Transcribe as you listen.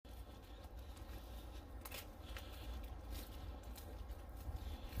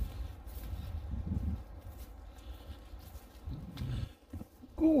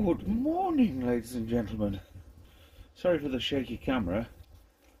Good morning, ladies and gentlemen. Sorry for the shaky camera.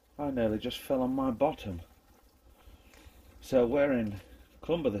 I nearly just fell on my bottom. So we're in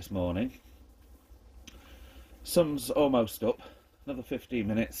Clumber this morning. Sun's almost up. Another 15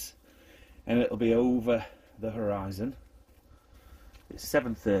 minutes and it'll be over the horizon. It's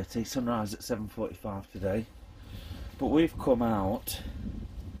 7:30, sunrise at 7:45 today. But we've come out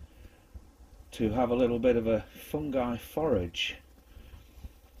to have a little bit of a fungi forage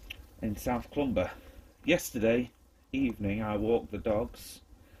in South Clumber. Yesterday evening I walked the dogs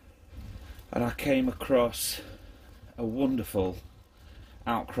and I came across a wonderful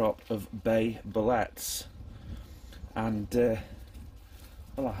outcrop of bay bullets, and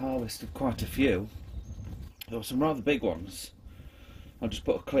well, I harvested quite a few. There were some rather big ones. I'll just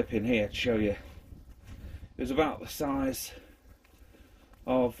put a clip in here to show you. It was about the size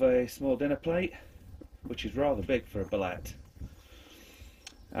of a small dinner plate, which is rather big for a bullet.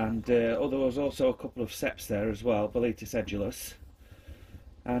 And there was also a couple of seps there as well, Boletus edulis.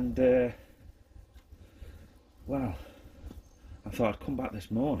 And well, I thought I'd come back this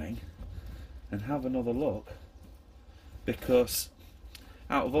morning and have another look, because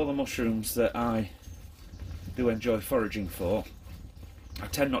out of all the mushrooms that I do enjoy foraging for, I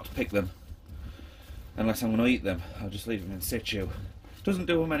tend not to pick them unless I'm going to eat them. I'll just leave them in situ. Doesn't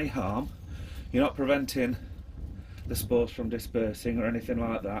do them any harm. You're not preventing the spores from dispersing or anything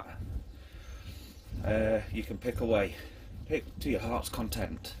like that. You can pick away, pick to your heart's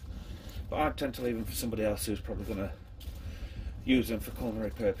content, but I tend to leave them for somebody else who's probably going to use them for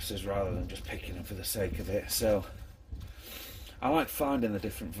culinary purposes rather than just picking them for the sake of it. So I like finding the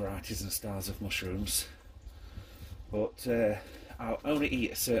different varieties and styles of mushrooms, but I'll only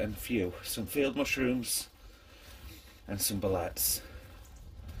eat a certain few, some field mushrooms and some bullets.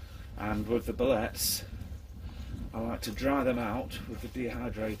 And with the bullets, I like to dry them out with the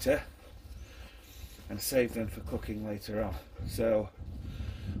dehydrator and save them for cooking later on. So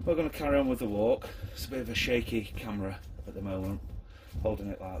we're going to carry on with the walk. It's a bit of a shaky camera at the moment, holding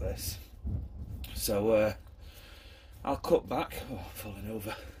it like this. So I'll cut back. Oh, I'm falling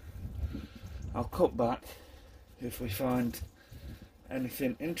over. I'll cut back if we find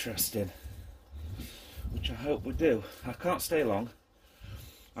anything interesting, which I hope we do. I can't stay long.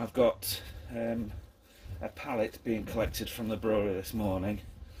 I've got a pallet being collected from the brewery this morning,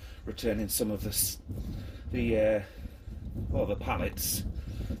 returning some of the pallets.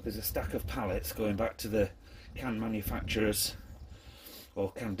 There's a stack of pallets going back to the can manufacturers,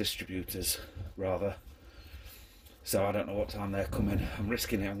 or can distributors rather. So I don't know what time they're coming. I'm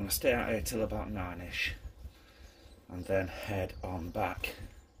risking it. I'm going to stay out here till about 9ish and then head on back.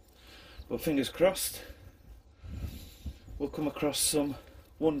 But fingers crossed, we'll come across some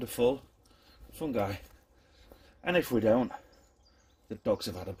wonderful fungi. And if we don't, the dogs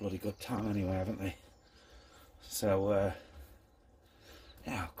have had a bloody good time anyway, haven't they? So,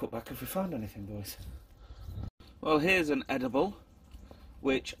 yeah, I'll cut back if we find anything, boys. Well, here's an edible,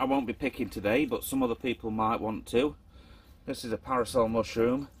 which I won't be picking today, but some other people might want to. This is a parasol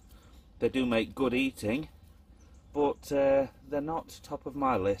mushroom. They do make good eating, but they're not top of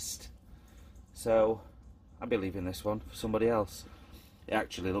my list. So, I'll be leaving this one for somebody else. It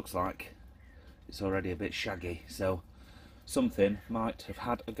actually looks like it's already a bit shaggy, so something might have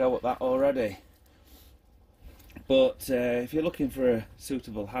had a go at that already. But if you're looking for a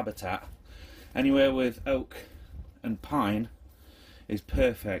suitable habitat, anywhere with oak and pine is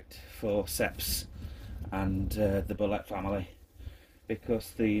perfect for seps and the bullet family,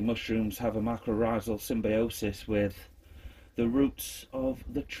 because the mushrooms have a mycorrhizal symbiosis with the roots of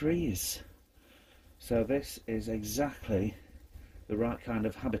the trees. So this is exactly the right kind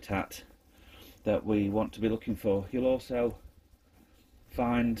of habitat that we want to be looking for. You'll also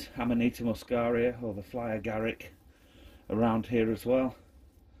find Amanita muscaria, or the fly agaric, around here as well.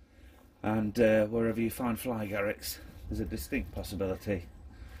 And wherever you find fly agarics, there's a distinct possibility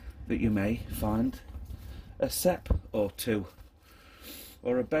that you may find a sep or two,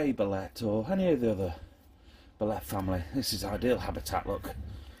 or a bay bullet, or any of the other bullet family. This is ideal habitat. Look,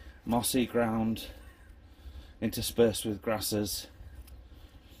 mossy ground interspersed with grasses,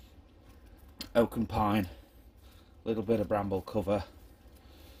 oak and pine, a little bit of bramble cover,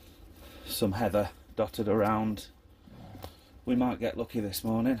 some heather dotted around. We might get lucky this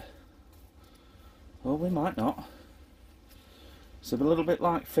morning, or we might not. It's a little bit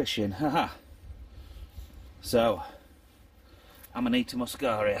like fishing, haha. So, Amanita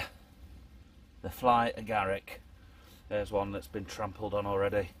muscaria, the fly agaric. There's one that's been trampled on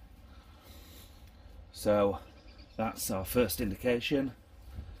already. So, that's our first indication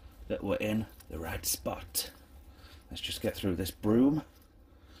that we're in the right spot. Let's just get through this broom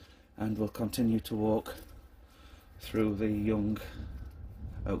and we'll continue to walk through the young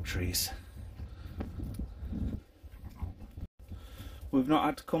oak trees. We've not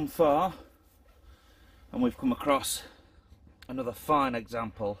had to come far, and we've come across another fine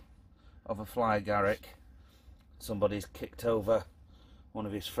example of a fly agaric. Somebody's kicked over one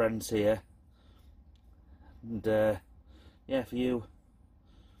of his friends here, and yeah, for you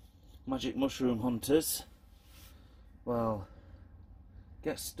magic mushroom hunters, well,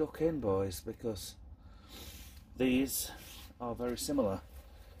 get stuck in, boys, because these are very similar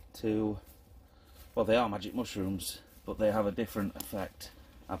to, well, they are magic mushrooms, but they have a different effect,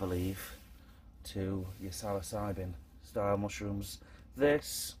 I believe, to your psilocybin style mushrooms.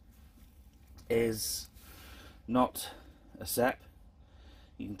 This is not a sep.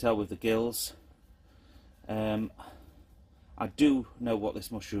 You can tell with the gills. I do know what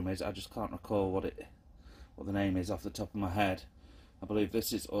this mushroom is, I just can't recall what the name is off the top of my head. I believe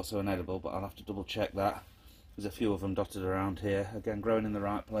this is also an edible, but I'll have to double check that. There's a few of them dotted around here, again growing in the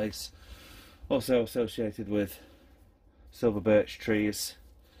right place. Also associated with silver birch trees.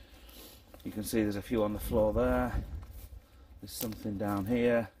 You can see there's a few on the floor there. There's something down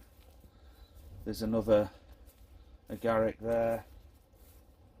here. There's another agaric there.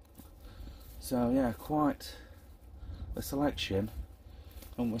 So yeah, quite a selection,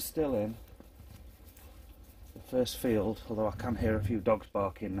 and we're still in the first field, although I can hear a few dogs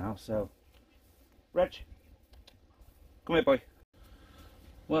barking now. So Reg, come here, boy.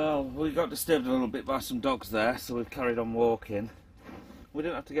 Well, we got disturbed a little bit by some dogs there, so we've carried on walking. We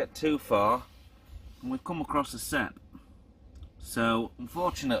didn't have to get too far, and we've come across a sep. So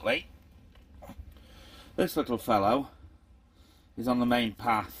unfortunately this little fellow is on the main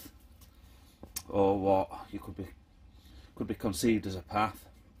path, or what you could be conceived as a path,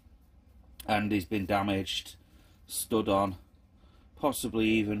 and he's been damaged, stood on, possibly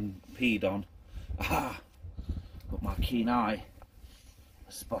even peed on. Ah, but my keen eye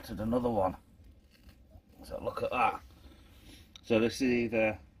has spotted another one. So look at that. So this is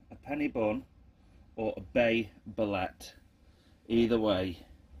either a penny bun or a bay bullet. Either way,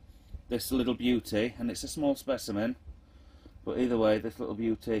 this little beauty, and it's a small specimen, but either way, this little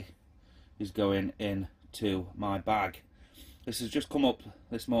beauty is going into my bag. This has just come up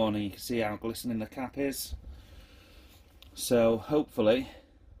this morning. You can see how glistening the cap is. So hopefully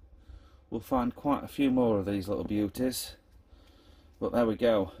we'll find quite a few more of these little beauties. But there we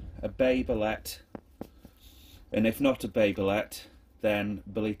go, a bay bullet. And if not a bay bullet, then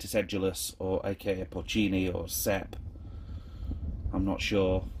Boletus edulis, or aka porcini or sep. I'm not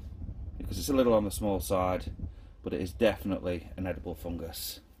sure, because it's a little on the small side, but it is definitely an edible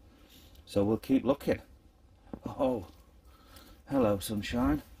fungus. So we'll keep looking. Oh, hello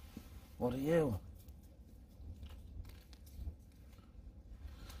sunshine. What are you?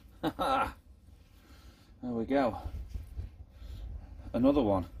 Haha. There we go. Another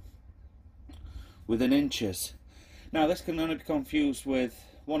one within inches. Now this can only be confused with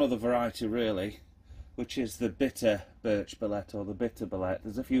one other variety really, which is the bitter birch billet or the bitter billet.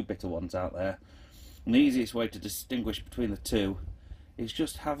 There's a few bitter ones out there, and the easiest way to distinguish between the two is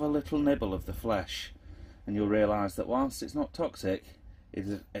just have a little nibble of the flesh, and you'll realise that whilst it's not toxic, it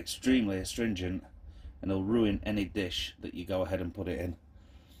is extremely astringent, and it'll ruin any dish that you go ahead and put it in.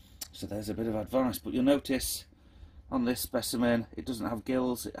 So there's a bit of advice. But you'll notice on this specimen it doesn't have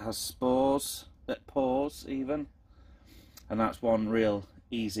gills, it has spores, pores even, and that's one real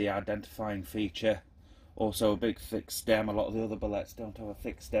easy identifying feature. Also a big thick stem. A lot of the other billets don't have a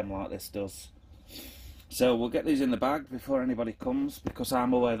thick stem like this does. So we'll get these in the bag before anybody comes, because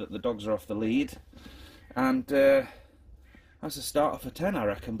I'm aware that the dogs are off the lead. And that's a starter for 10, I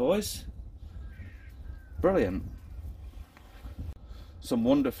reckon, boys. Brilliant. Some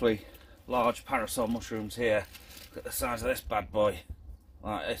wonderfully large parasol mushrooms here. Look at the size of this bad boy.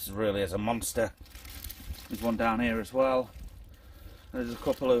 Like, this really is a monster. There's one down here as well. There's a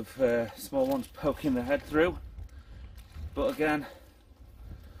couple of small ones poking their head through. But again,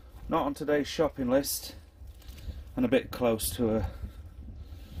 not on today's shopping list, and a bit close to a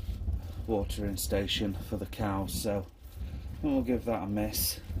watering station for the cows, so we'll give that a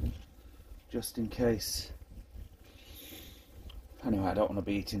miss, just in case. Anyway, I don't want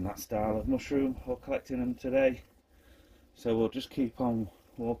to be eating that style of mushroom or collecting them today, so we'll just keep on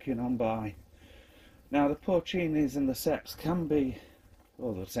walking on by. Now the porcinis and the seps can be,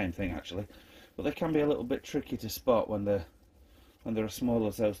 well, the same thing actually, but they can be a little bit tricky to spot when they're as small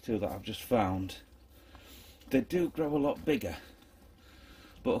as those two that I've just found. They do grow a lot bigger,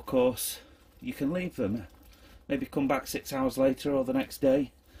 but of course you can leave them, maybe come back 6 hours later or the next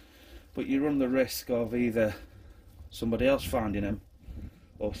day, but you run the risk of either somebody else finding them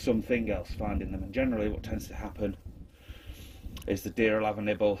or something else finding them. And generally what tends to happen is the deer will have a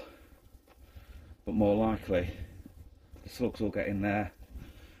nibble, but more likely the slugs will get in there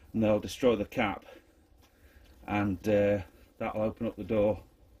and they'll destroy the cap, and that'll open up the door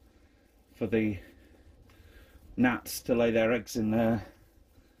for the gnats to lay their eggs in there,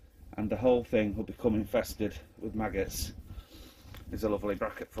 and the whole thing will become infested with maggots. There's a lovely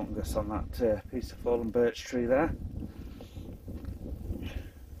bracket fungus on that piece of fallen birch tree there.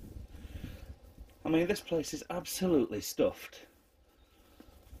 I mean, this place is absolutely stuffed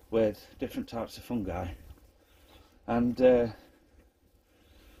with different types of fungi, and end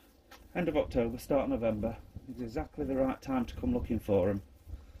of October, start of November is exactly the right time to come looking for them.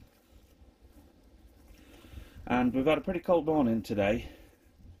 And we've had a pretty cold morning today,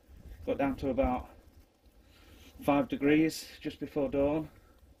 got down to about 5 degrees just before dawn,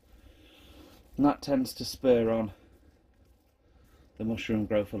 and that tends to spur on the mushroom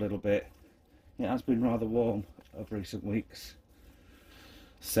growth a little bit. It has been rather warm of recent weeks,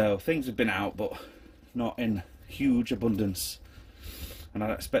 so things have been out, but not in huge abundance, and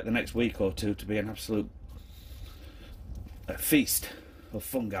I expect the next week or two to be an absolute feast of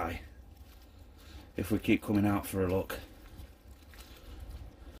fungi if we keep coming out for a look.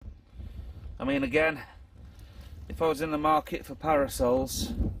 I mean, again, if I was in the market for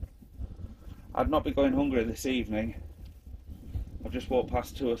parasols, I'd not be going hungry this evening. I've just walked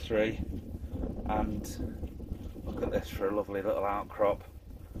past 2 or 3, and look at this for a lovely little outcrop.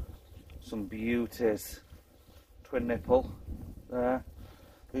 Some beauties. Twin nipple there.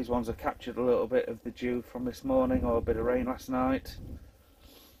 These ones have captured a little bit of the dew from this morning, or a bit of rain last night,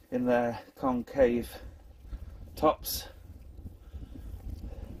 in their concave tops.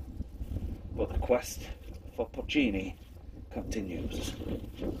 But the quest for porcini continues.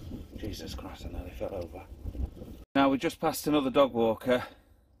 Jesus Christ, I nearly fell over. Now, we just passed another dog walker,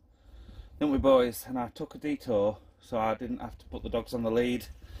 didn't we, boys? And I took a detour so I didn't have to put the dogs on the lead,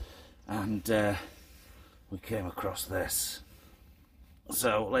 and we came across this.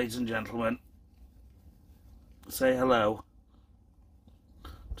 So, ladies and gentlemen, say hello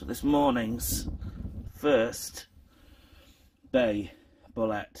to this morning's first bay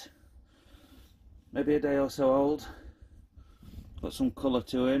bullet. Maybe a day or so old, got some colour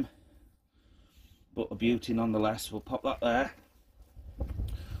to him, but a beauty nonetheless. We'll pop that there.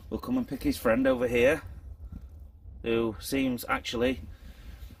 We'll come and pick his friend over here, who seems actually,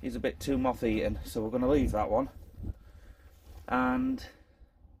 he's a bit too moth-eaten, so we're going to leave that one. And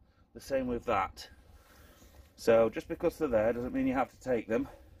the same with that. So just because they're there doesn't mean you have to take them.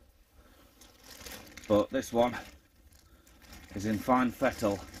 But this one is in fine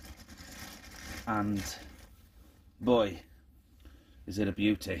fettle, and boy, is it a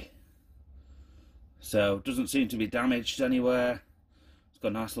beauty. So doesn't seem to be damaged anywhere. It's got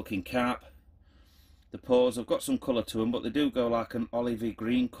a nice looking cap. The paws have got some colour to them, but they do go like an olivey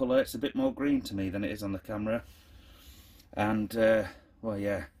green colour. It's a bit more green to me than it is on the camera. And well,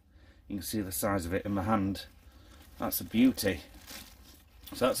 yeah, you can see the size of it in my hand. That's a beauty.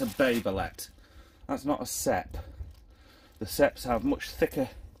 So that's a bay bullet. That's not a sep. The seps have much thicker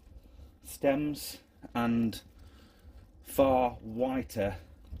stems and far whiter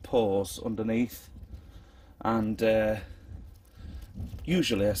paws underneath, and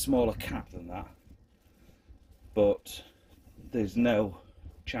usually a smaller cap than that, but there's no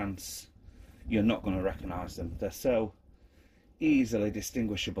chance you're not going to recognise them. They're so easily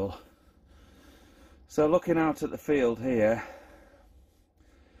distinguishable. So looking out at the field here,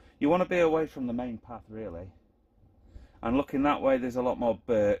 you want to be away from the main path really, and looking that way there's a lot more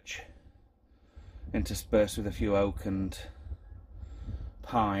birch interspersed with a few oak and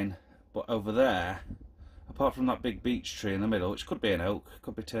pine, but over there, apart from that big beech tree in the middle, which could be an oak,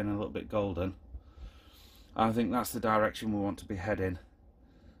 could be turning a little bit golden, I think that's the direction we want to be heading.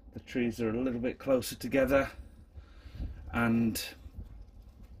 The trees are a little bit closer together, and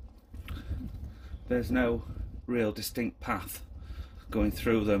there's no real distinct path going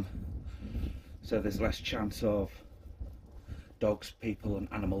through them, so there's less chance of dogs, people and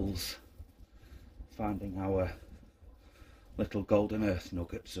animals finding our little golden earth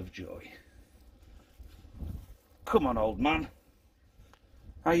nuggets of joy. Come on, old man,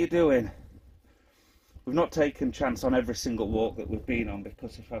 how you doing? We've not taken chance on every single walk that we've been on,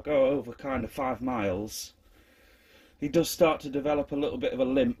 because if I go over kind of 5 miles, he does start to develop a little bit of a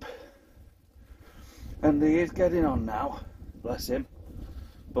limp, and he is getting on now, bless him.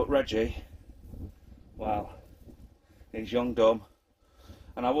 But Reggie, well, he's young, dumb,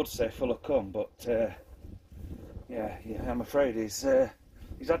 and I would say full of cum, but yeah, I'm afraid he's had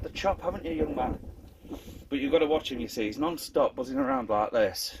the chop, haven't you, young man? But you've got to watch him, you see. He's non-stop buzzing around like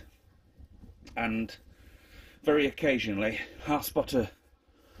this. And very occasionally, I'll spot a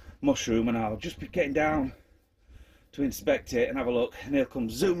mushroom and I'll just be getting down to inspect it and have a look, and he'll come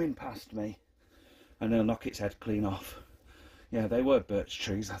zooming past me and he'll knock its head clean off. Yeah, they were birch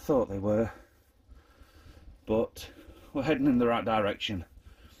trees, I thought they were. But we're heading in the right direction.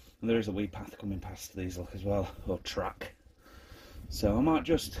 And there is a wee path coming past these, look, as well, or track. So I might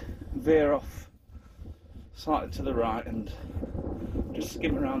just veer off slightly to the right and just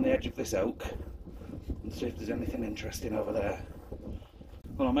skim around the edge of this oak and see if there's anything interesting over there.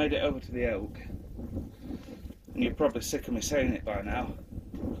 Well, I made it over to the oak, and you're probably sick of me saying it by now,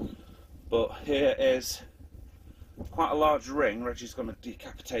 but here is quite a large ring. Reggie's going to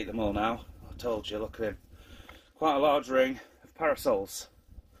decapitate them all now. I told you, look at him. Quite a large ring of parasols.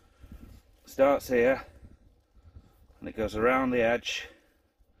 Starts here and it goes around the edge,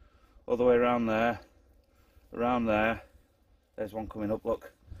 all the way around there, around there. There's one coming up,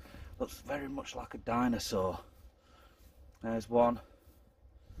 look. Looks very much like a dinosaur. There's one.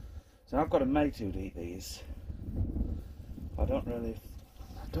 So I've got a mate who'd eat these. I don't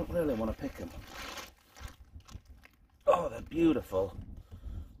really want to pick them. Oh, they're beautiful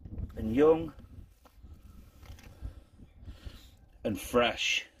and young and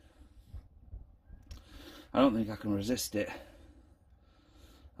fresh. I don't think I can resist it.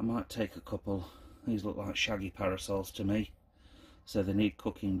 I might take a couple. These look like shaggy parasols to me, so they need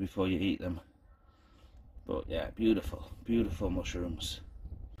cooking before you eat them. But yeah, beautiful, beautiful mushrooms.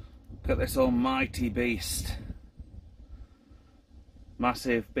 Look at this almighty beast.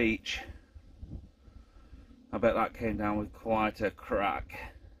 Massive beech. I bet that came down with quite a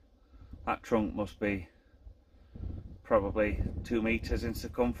crack. That trunk must be probably 2 meters in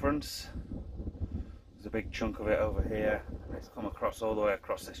circumference. There's a big chunk of it over here, and it's come across all the way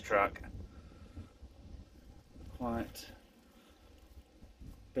across this track. Quite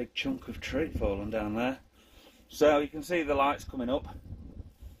big chunk of tree fallen down there. So you can see the lights coming up.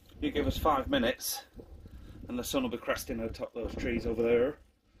 You give us 5 minutes and the sun will be cresting atop those trees over there,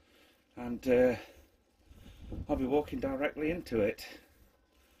 and I'll be walking directly into it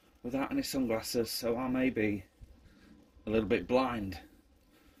without any sunglasses, so I may be a little bit blind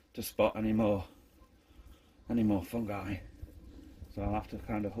to spot any more fungi. So I'll have to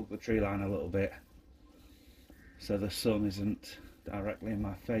kind of hug the tree line a little bit so the sun isn't directly in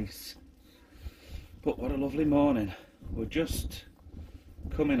my face. But what a lovely morning. We're just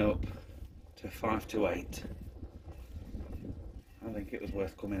coming up to 5 to 8. I think it was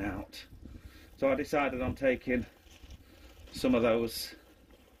worth coming out. So I decided on taking some of those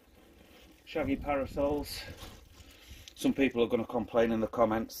shaggy parasols. Some people are going to complain in the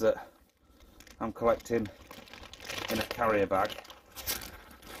comments that I'm collecting in a carrier bag.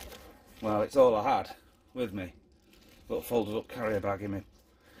 Well, it's all I had with me. Little folded up carrier bag in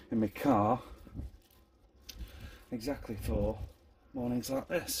my car. Exactly for mornings like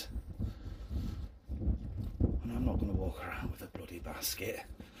this. And I'm not going to walk around with a bloody basket.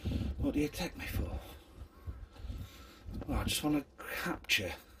 What do you take me for? Well, I just want to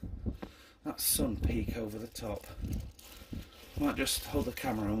capture that sun peak over the top. I might just hold the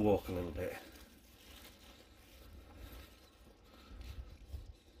camera and walk a little bit.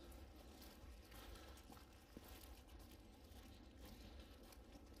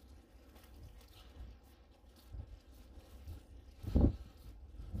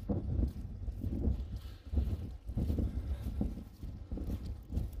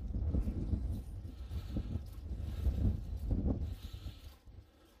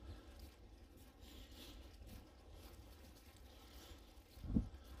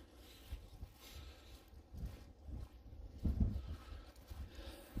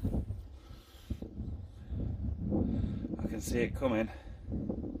 See it coming.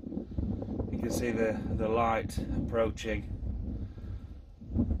 You can see the light approaching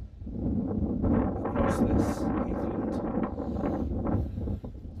across this heathland,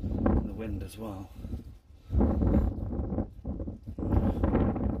 and the wind as well.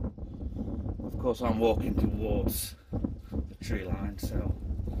 Of course, I'm walking towards the tree line, so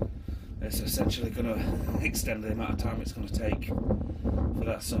it's essentially going to extend the amount of time it's going to take for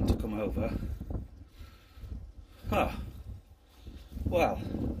that sun to come over. Ah. Well,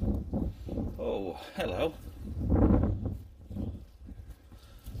 oh, hello.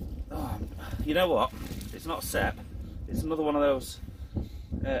 Oh, you know what? It's not sep. It's another one of those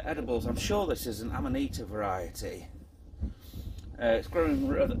edibles. I'm sure this is an Amanita variety. It's growing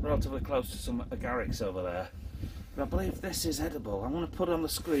relatively close to some agarics over there. But I believe this is edible. I'm going to put on the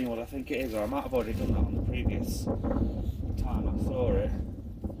screen what I think it is, or I might have already done that on the previous time I saw it.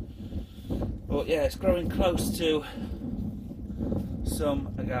 But yeah, it's growing close to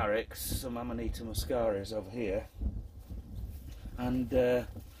some agarics, some Amanita muscarias over here, and there's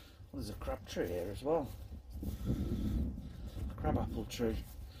a crab tree here as well, a crab apple tree.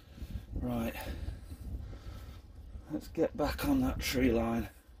 Right, let's get back on that tree line.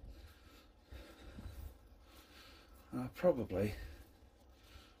 I'll probably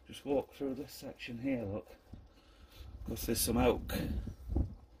just walk through this section here, look, because there's some oak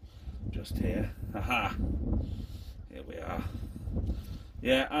just here. Aha, here we are.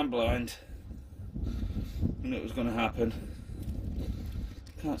 Yeah, I'm blind. I knew it was going to happen.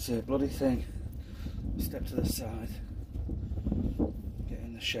 Can't see a bloody thing. Step to the side. Get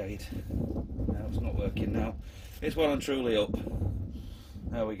in the shade. No, it's not working now. It's well and truly up.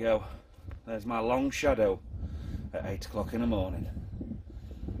 There we go. There's my long shadow at 8 o'clock in the morning.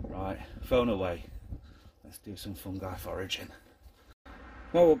 Right, phone away. Let's do some fungi foraging.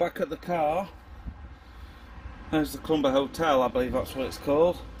 Well, we're back at the car. There's the Clumber Hotel, I believe that's what it's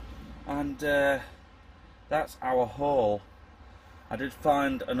called. And that's our haul. I did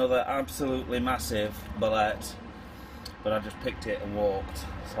find another absolutely massive bullet, but I just picked it and walked,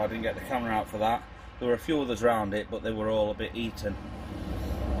 so I didn't get the camera out for that. There were a few others around it, but they were all a bit eaten.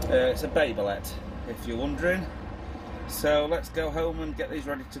 It's a bay bullet, if you're wondering. So let's go home and get these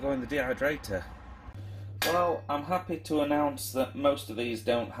ready to go in the dehydrator. Well, I'm happy to announce that most of these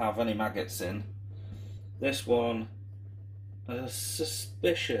don't have any maggots in. This one has a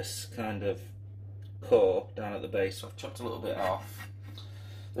suspicious kind of core down at the base, so I've chopped a little bit off.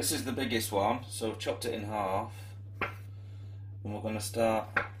 This is the biggest one, so I've chopped it in half. And we're going to start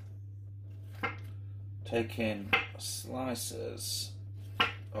taking slices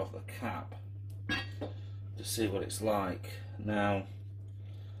of the cap to see what it's like. Now,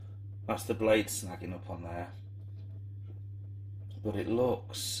 that's the blade snagging up on there, but it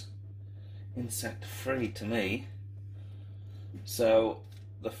looks insect free to me. So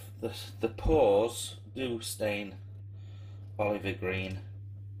the pores do stain olive green,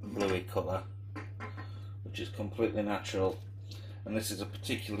 bluey colour, which is completely natural, and this is a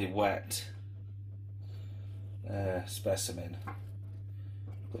particularly wet specimen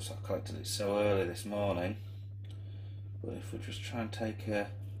because I collected it so early this morning. But if we just try and take a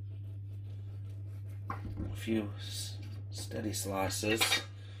few steady slices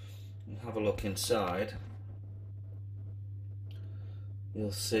and have a look inside,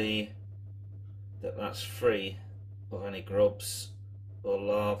 you'll see that that's free of any grubs or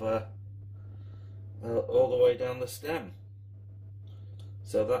larvae all the way down the stem.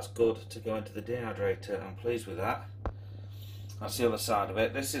 So that's good to go into the dehydrator. I'm pleased with that. That's the other side of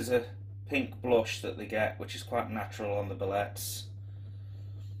it. This is a pink blush that they get, which is quite natural on the bullets,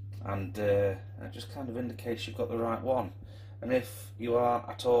 and it just kind of indicates you've got the right one. And if you are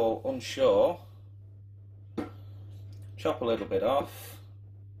at all unsure, chop a little bit off,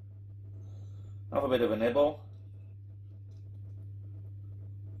 have a bit of a nibble,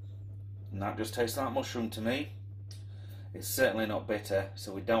 and that just tastes like mushroom to me. It's certainly not bitter,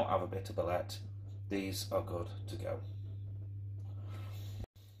 so we don't have a bitter bullet. These are good to go.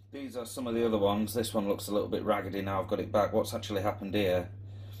 These are some of the other ones. This one looks a little bit raggedy now I've got it back. What's actually happened here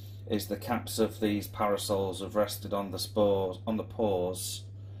is the caps of these parasols have rested on the spores, on the pores,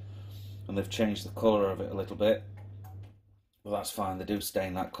 and they've changed the colour of it a little bit. Well, that's fine, they do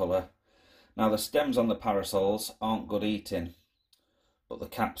stain that colour. Now the stems on the parasols aren't good eating, but the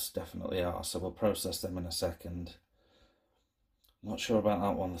caps definitely are, so we'll process them in a second. Not sure about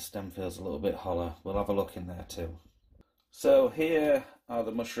that one, the stem feels a little bit hollow. We'll have a look in there too. So here are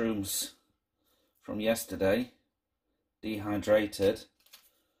the mushrooms from yesterday, dehydrated,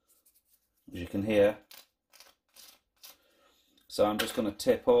 as you can hear. So I'm just going to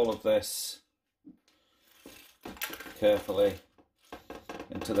tip all of this carefully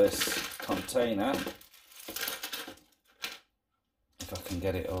into this container, if I can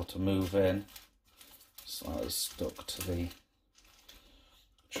get it all to move in. Slightly stuck to the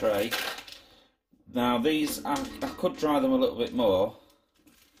tray. Now these, I could dry them a little bit more.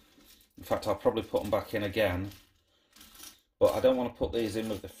 In fact, I'll probably put them back in again, but I don't want to put these in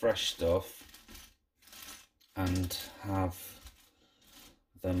with the fresh stuff and have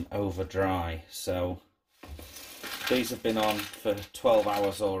them over dry. So these have been on for 12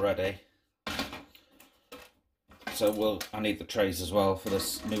 hours already, so I need the trays as well for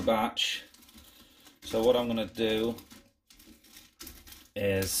this new batch. So what I'm going to do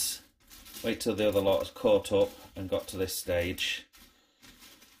is wait till the other lot has caught up and got to this stage,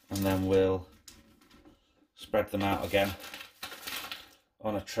 and then we'll spread them out again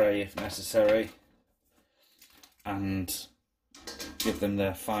on a tray if necessary and give them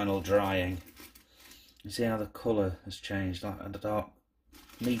their final drying. You see how the colour has changed, like a dark,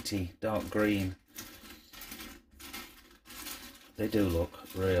 meaty, dark green. They do look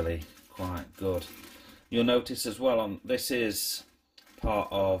really quite good. You'll notice as well on this is part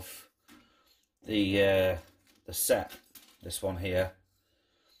of the set. This one here.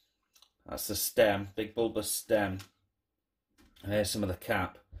 That's the stem, big bulbous stem. And here's some of the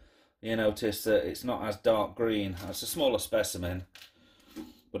cap. You notice that it's not as dark green. It's a smaller specimen,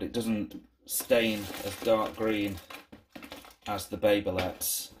 but it doesn't stain as dark green as the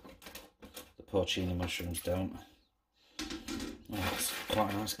Babylets. The porcini mushrooms don't. Well, it's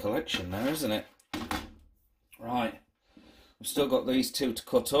quite a nice collection there, isn't it? Right, I've still got these two to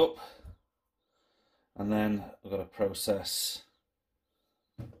cut up, and then I've got to process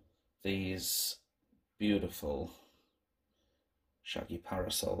these beautiful shaggy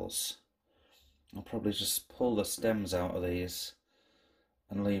parasols. I'll probably just pull the stems out of these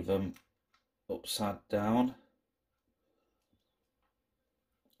and leave them upside down.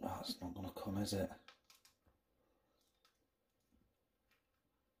 Oh, it's not going to come, is it?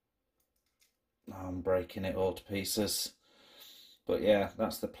 Oh, I'm breaking it all to pieces. But yeah,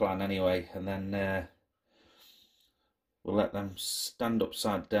 that's the plan anyway. And then we'll let them stand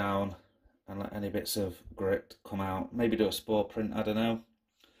upside down and let any bits of grit come out. Maybe do a spore print, I don't know.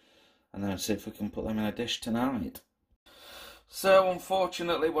 And then see if we can put them in a dish tonight. So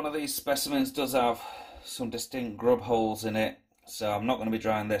unfortunately one of these specimens does have some distinct grub holes in it. So I'm not going to be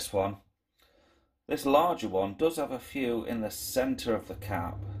drying this one. This larger one does have a few in the centre of the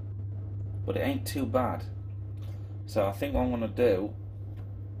cap, but it ain't too bad. So I think what I'm going to do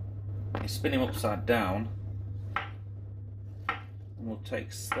is spin him upside down, and we'll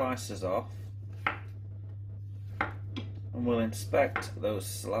take slices off, and we'll inspect those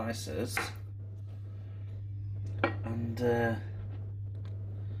slices and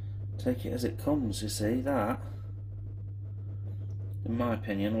take it as it comes. You see, that, in my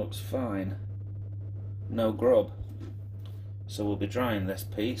opinion, looks fine. No grub. So we'll be drying this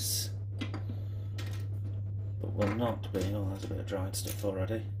piece, but we'll not be, oh, there's a bit of dried stuff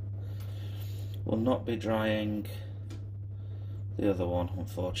already. We'll not be drying the other one,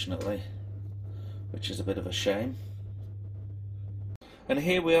 unfortunately, which is a bit of a shame. And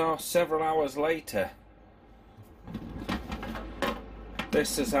here we are several hours later.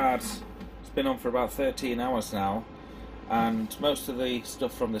 This has had, it's been on for about 13 hours now, and most of the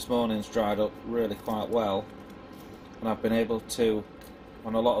stuff from this morning's dried up really quite well, and I've been able to,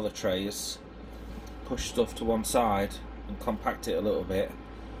 on a lot of the trays, push stuff to one side and compact it a little bit,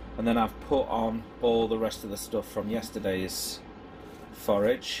 and then I've put on all the rest of the stuff from yesterday's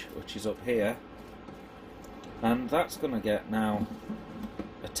forage, which is up here, and that's going to get now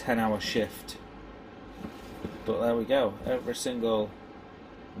a 10-hour shift. But there we go, every single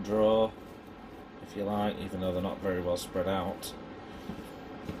drawer, if you like, even though they're not very well spread out,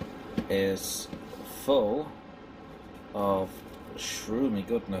 is full of shroomy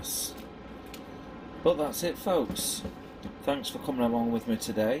goodness. But that's it, folks. Thanks for coming along with me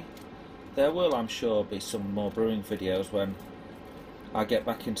today. There will, I'm sure, be some more brewing videos when I get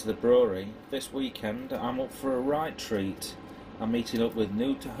back into the brewery. This weekend I'm up for a right treat. I'm meeting up with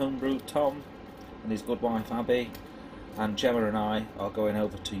new to homebrew Tom and his good wife Abby, and Gemma and I are going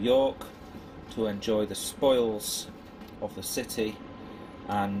over to York to enjoy the spoils of the city,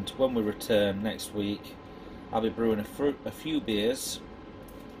 and when we return next week I'll be brewing a few beers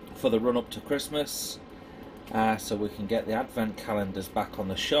for the run up to Christmas, so we can get the advent calendars back on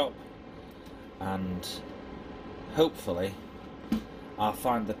the shop, and hopefully I'll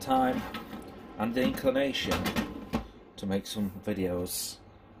find the time and the inclination to make some videos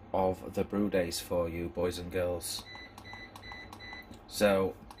of the brew days for you, boys and girls.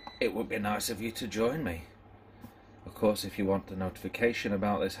 So it would be nice of you to join me. Of course, if you want the notification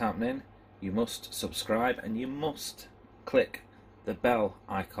about this happening, you must subscribe and you must click the bell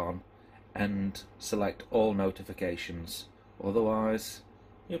icon and select all notifications. Otherwise,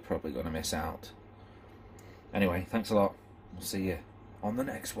 you're probably going to miss out. Anyway, thanks a lot. We'll see you on the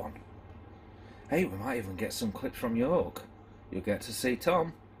next one. Hey, we might even get some clips from York. You'll get to see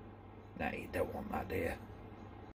Tom. Nah, you don't want that, do you?